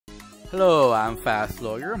Hello, I'm Fast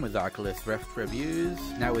Lawyer. I'm with Oculus Rift Reviews,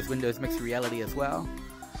 now with Windows Mixed Reality as well.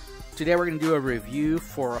 Today we're going to do a review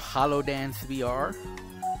for Holodance VR.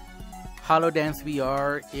 Holodance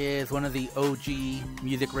VR is one of the OG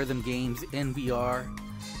music rhythm games in VR.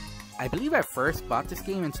 I believe I first bought this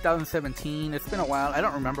game in 2017. It's been a while. I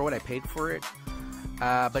don't remember what I paid for it.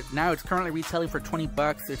 But now it's currently retailing for 20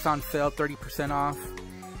 bucks. It's on sale, 30% off.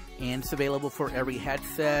 And it's available for every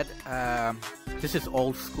headset. This is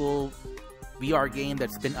old school VR game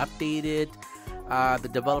that's been updated. The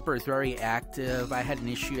developer is very active. I had an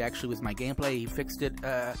issue actually with my gameplay. He fixed it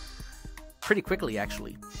pretty quickly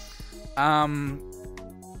actually.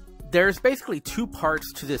 There's basically two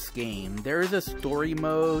parts to this game. There is a story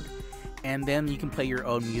mode, and then you can play your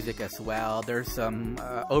own music as well. There's some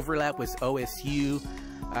overlap with OSU.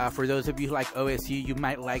 For those of you who like OSU, you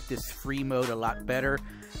might like this free mode a lot better.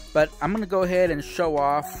 But I'm going to go ahead and show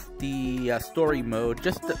off the story mode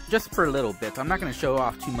just for a little bit. I'm not going to show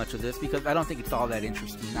off too much of this because I don't think it's all that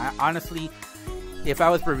interesting. Honestly, if I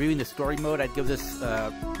was reviewing the story mode, I'd give this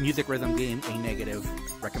music rhythm game a negative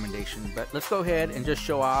recommendation. But let's go ahead and just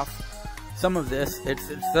show off some of this. It's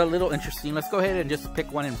a little interesting. Let's go ahead and just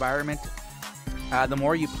pick one environment. The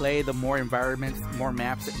more you play, the more environments, more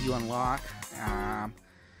maps that you unlock.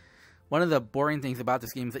 One of the boring things about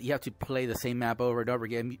this game is that you have to play the same map over and over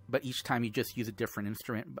again, but each time you just use a different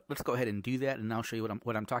instrument. But let's go ahead and do that, and I'll show you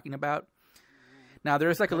what I'm talking about. Now,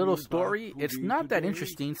 there's like a little story. It's not that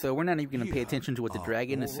interesting, so we're not even going to pay attention to what the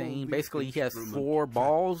dragon is saying. Basically, he has 4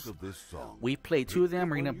 balls. We played 2 of them.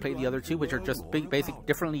 We're going to play the other 2, which are just basic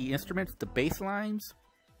differently instruments, the bass lines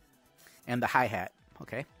and the hi-hat,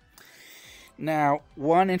 okay? Now,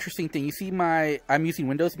 one interesting thing, you see I'm using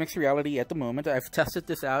Windows Mixed Reality at the moment. I've tested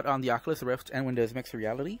this out on the Oculus Rift and Windows Mixed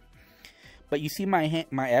Reality. But you see my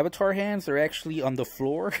avatar hands are actually on the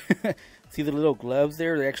floor. See the little gloves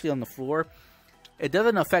there? They're actually on the floor. It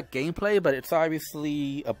doesn't affect gameplay, but it's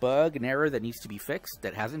obviously a bug, an error that needs to be fixed,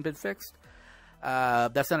 that hasn't been fixed.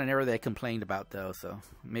 That's not an error that I complained about, though, so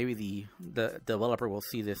maybe the developer will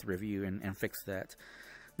see this review and fix that.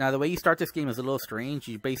 Now, the way you start this game is a little strange.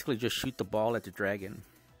 You basically just shoot the ball at the dragon.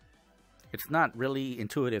 It's not really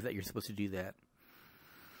intuitive that you're supposed to do that.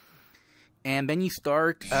 And then you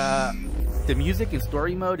start... the music in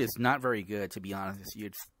story mode is not very good, to be honest with you.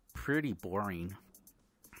 It's pretty boring.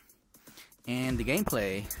 And the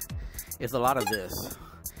gameplay is a lot of this.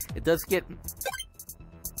 It does get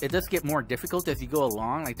more difficult as you go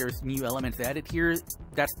along. Like, there's new elements added here.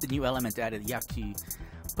 That's the new element added. You have to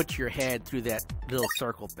put your head through that little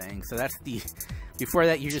circle thing. So that's before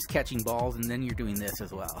that you're just catching balls, and then you're doing this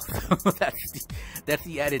as well. So that's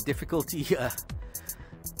the added difficulty.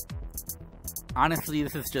 Honestly,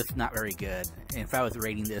 this is just not very good. And if I was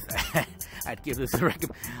rating this, I'd give this a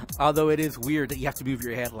recommend. Although it is weird that you have to move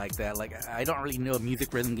your head like that. Like, I don't really know a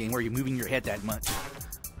music rhythm game where you're moving your head that much.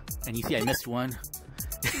 And you see I missed one.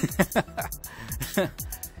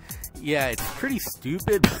 Yeah, it's pretty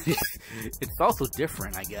stupid, but it's also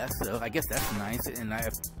different, I guess. So I guess that's nice. And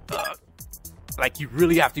like, you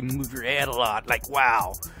really have to move your head a lot. Like,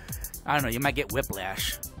 wow. I don't know, you might get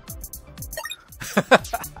whiplash.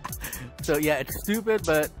 So yeah, it's stupid,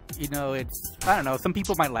 but you know, I don't know, some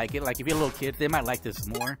people might like it. Like, if you're little kids, they might like this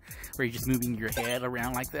more, where you're just moving your head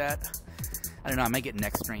around like that. I don't know, I might get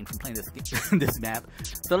neck strain from playing this map.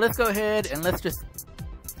 So let's go ahead and let's just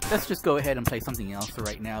go ahead and play something else for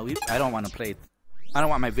right now. I don't want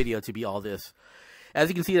my video to be all this. As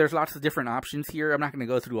you can see, there's lots of different options here. I'm not going to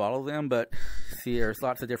go through all of them, but see, there's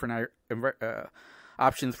lots of different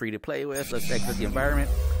options for you to play with. Let's exit the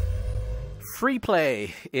environment. Free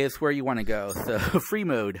play is where you want to go. So free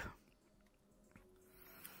mode.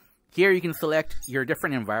 Here you can select your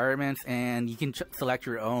different environments, and you can select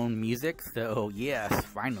your own music. So yes,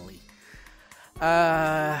 finally.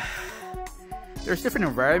 There's different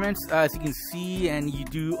environments, as you can see, and you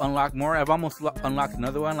do unlock more. I've almost unlocked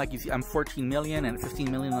another one. Like you see, I'm 14 million and 15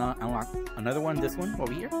 million unlock another one, this one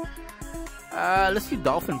over here. Let's do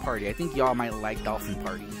Dolphin Party. I think y'all might like Dolphin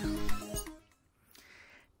Party.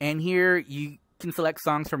 And here you can select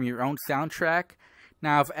songs from your own soundtrack.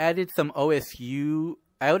 Now, I've added some OSU.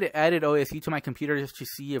 I added OSU to my computer just to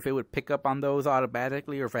see if it would pick up on those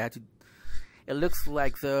automatically, or if I had to. It looks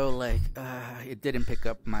like, though, like it didn't pick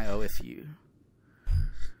up my OSU.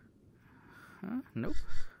 Huh? Nope.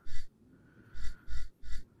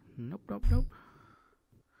 Nope.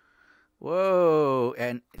 Whoa,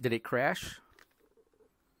 and did it crash?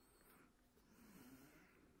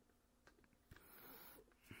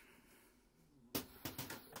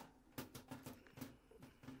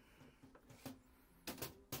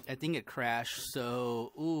 I think it crashed,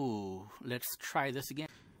 so, ooh, let's try this again.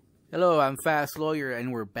 Hello, I'm Fast Lawyer,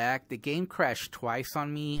 and we're back. The game crashed twice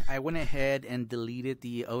on me. I went ahead and deleted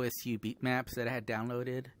the OSU beatmaps that I had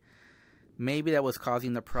downloaded. Maybe that was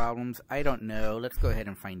causing the problems. I don't know. Let's go ahead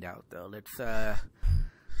and find out, though.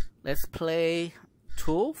 Let's play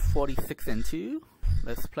Tool 46 and 2.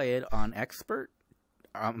 Let's play it on Expert.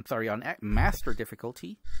 I'm sorry, on Master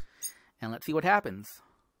difficulty, and let's see what happens.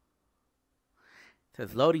 It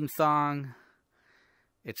says loading song.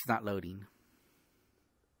 It's not loading.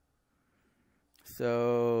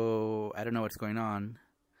 So, I don't know what's going on.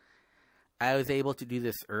 I was able to do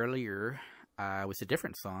this earlier with a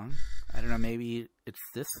different song. I don't know, maybe it's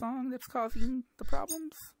this song that's causing the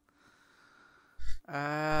problems?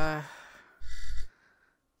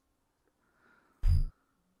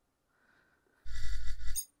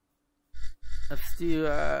 Let's do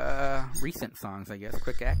recent songs, I guess.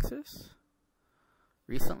 Quick access.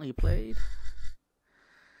 Recently played.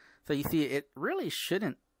 So you see, it really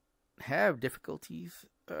shouldn't have difficulties.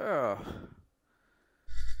 Oh.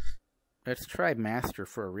 Let's try Master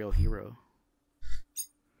for a real hero.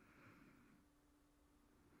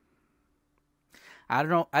 I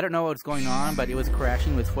don't know what's going on, but it was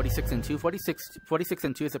crashing with 46 and 2. 46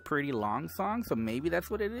 and 2 is a pretty long song, so maybe that's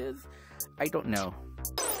what it is. I don't know.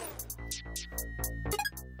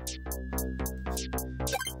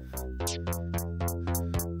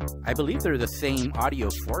 I believe they're the same audio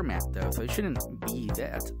format, though, so it shouldn't be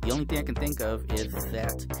that. The only thing I can think of is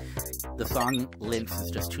that the song length is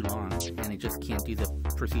just too long, and it just can't do the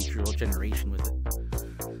procedural generation with it.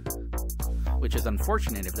 Which is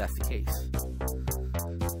unfortunate if that's the case.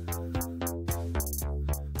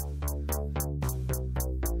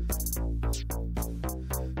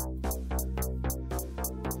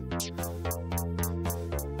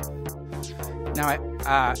 Now,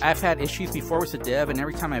 I've had issues before with the dev, and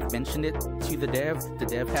every time I've mentioned it to the dev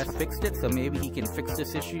has fixed it, so maybe he can fix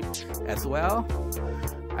this issue as well.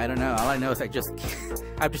 I don't know. All I know is I've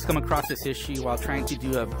just come across this issue while trying to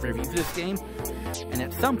do a review for this game, and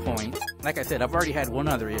at some point, like I said, I've already had one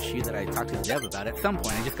other issue that I talked to the dev about. At some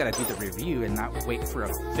point, I just gotta do the review and not wait for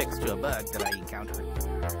a fix to a bug that I encountered.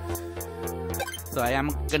 So I am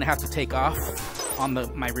gonna have to take off on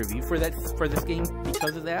my review for this game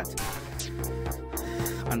because of that.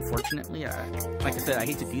 Unfortunately, like I said, I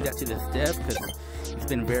hate to do that to this dev because he's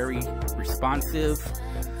been very responsive.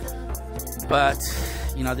 But,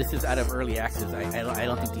 you know, this is out of early access. I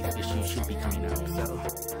don't think these issues should be coming up. So,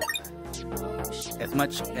 as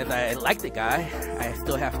much as I like the guy, I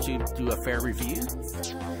still have to do a fair review.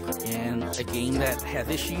 And a game that has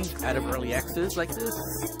issues out of early access like this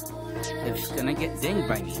is gonna get dinged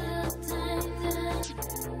by me,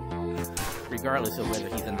 regardless of whether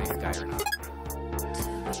he's a nice guy or not.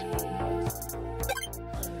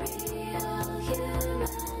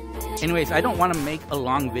 Anyways, I don't want to make a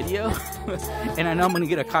long video, and I know I'm going to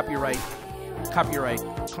get a copyright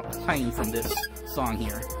claim from this song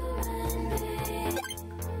here.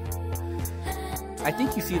 I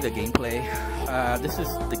think you see the gameplay. This is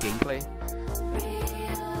the gameplay.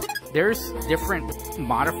 There's different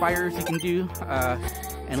modifiers you can do,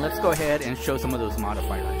 and let's go ahead and show some of those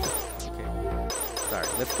modifiers. Okay, sorry.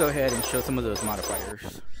 Let's go ahead and show some of those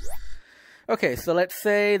modifiers. Okay, so let's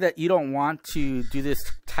say that you don't want to do this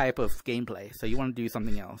type of gameplay, so you want to do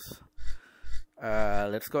something else.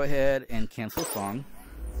 Let's go ahead and cancel song.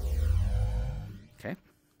 Okay.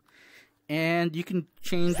 And you can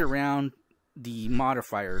change around the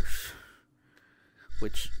modifiers,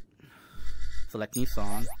 which, select new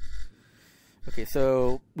song. Okay,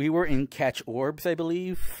 so we were in catch orbs, I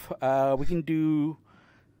believe. We can do,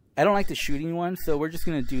 I don't like the shooting one, so we're just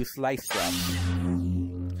going to do slice drop.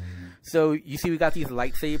 So you see we got these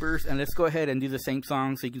lightsabers, and let's go ahead and do the same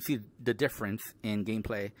song so you can see the difference in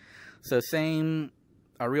gameplay. So same,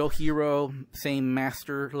 a real hero, same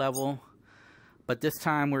master level, but this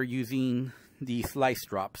time we're using the slice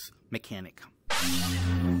drops mechanic.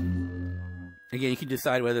 Again, you can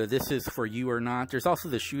decide whether this is for you or not. There's also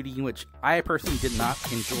the shooting, which I personally did not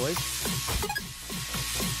enjoy.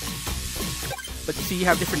 But you see you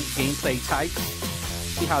have different gameplay types.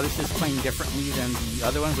 See how this is playing differently than the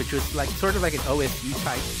other one, which was like sort of like an OSU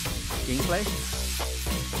type gameplay.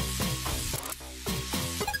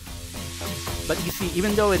 But you see,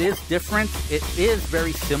 even though it is different, it is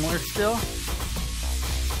very similar still.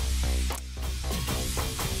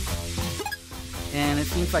 And it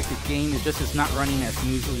seems like the game is not running as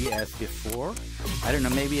smoothly as before. I don't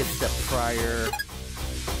know, maybe it's the prior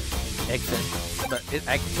exit, but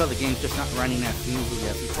I can tell the game's just not running as smoothly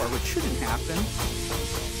as before, which shouldn't happen.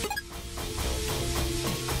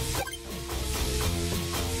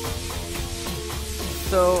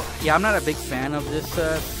 So yeah, I'm not a big fan of this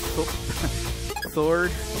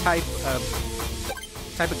sword type of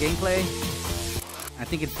gameplay. I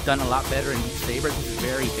think it's done a lot better in Beat Saber. This is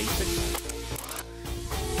very basic.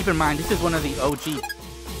 Keep in mind, this is one of the OG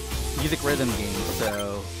music rhythm games,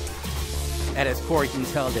 so at its core, you can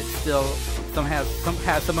tell that still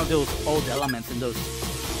has some of those old elements in those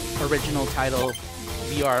original title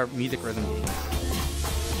VR music rhythm games.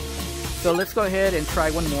 So let's go ahead and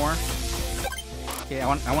try one more. Okay, I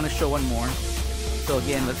want to show one more. So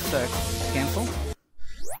again, let's cancel.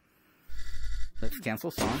 Let's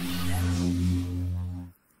cancel song.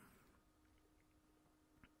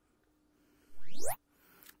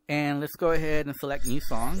 And let's go ahead and select new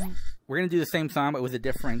song. We're going to do the same song, but with a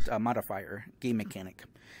different modifier, game mechanic.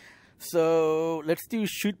 So let's do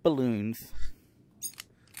Shoot Balloons.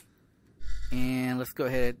 And let's go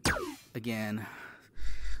ahead again.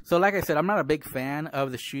 So like I said, I'm not a big fan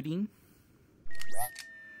of the shooting.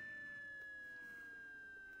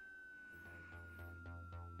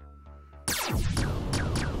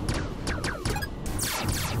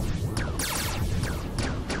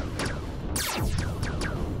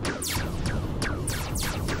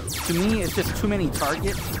 To me, it's just too many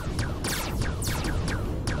targets.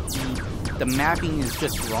 The mapping is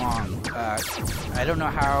just wrong. I don't know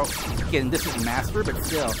how. Again, this is Master, but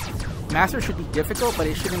still, Master should be difficult, but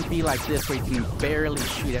it shouldn't be like this where you can barely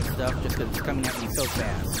shoot at stuff just because it's coming at me so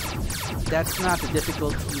fast. That's not the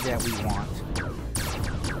difficulty that we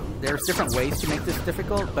want. There's different ways to make this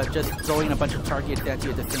difficult, but just throwing a bunch of targets at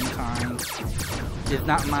you at the same time is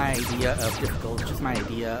not my idea of difficult. It's just my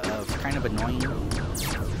idea of kind of annoying.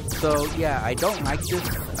 So yeah, I don't like this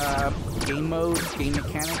game mode, game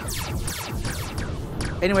mechanic.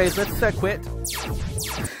 Anyways, let's quit.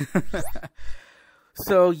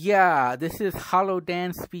 So yeah, this is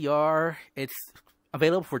Holodance VR. It's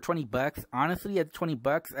available for 20 bucks. Honestly, at 20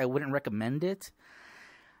 bucks, I wouldn't recommend it.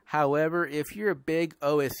 However, if you're a big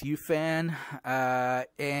OSU fan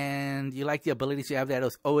and you like the ability to have that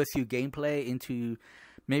OSU gameplay into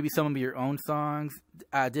maybe some of your own songs,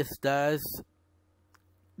 this does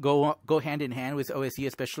go hand in hand with OSU,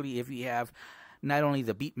 especially if you have not only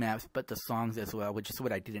the beat maps but the songs as well, which is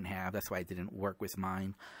what I didn't have. That's why I didn't work with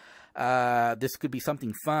mine. This could be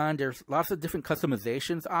something fun. There's lots of different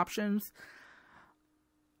customizations options,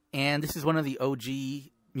 and this is one of the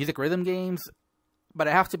OG music rhythm games. But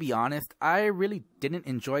I have to be honest, I really didn't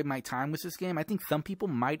enjoy my time with this game. I think some people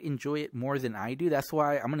might enjoy it more than I do. That's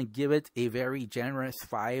why I'm going to give it a very generous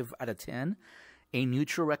 5 out of 10. A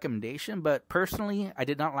neutral recommendation. But personally, I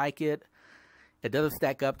did not like it. It doesn't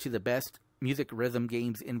stack up to the best music rhythm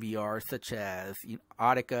games in VR, such as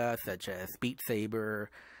Audica, such as Beat Saber,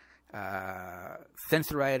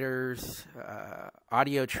 Sense Riders,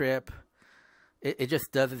 Audio Trip. It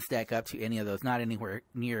just doesn't stack up to any of those. Not anywhere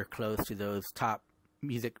near close to those top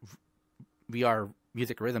VR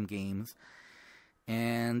music rhythm games.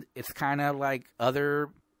 And it's kind of like other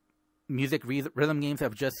music rhythm games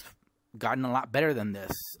have just gotten a lot better than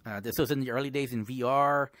this. This was in the early days in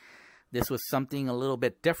VR. This was something a little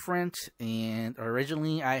bit different, and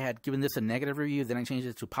originally I had given this a negative review, then I changed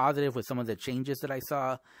it to positive with some of the changes that I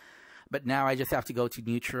saw. But now I just have to go to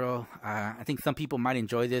neutral. I think some people might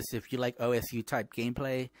enjoy this if you like OSU type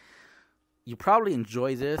gameplay. You probably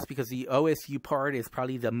enjoy this because the OSU part is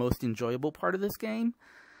probably the most enjoyable part of this game.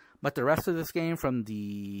 But the rest of this game, from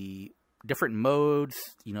the different modes,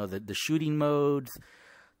 the shooting modes,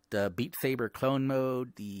 the Beat Saber clone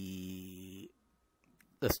mode, the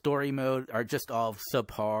story mode, are just all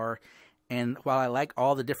subpar. And while I like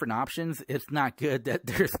all the different options, it's not good that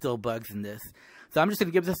there's still bugs in this. So I'm just going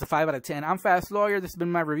to give this a 5 out of 10. I'm Fast Lawyer. This has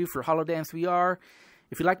been my review for Holodance VR.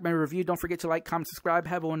 If you liked my review, don't forget to like, comment, subscribe.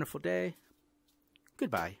 Have a wonderful day.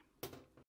 Goodbye.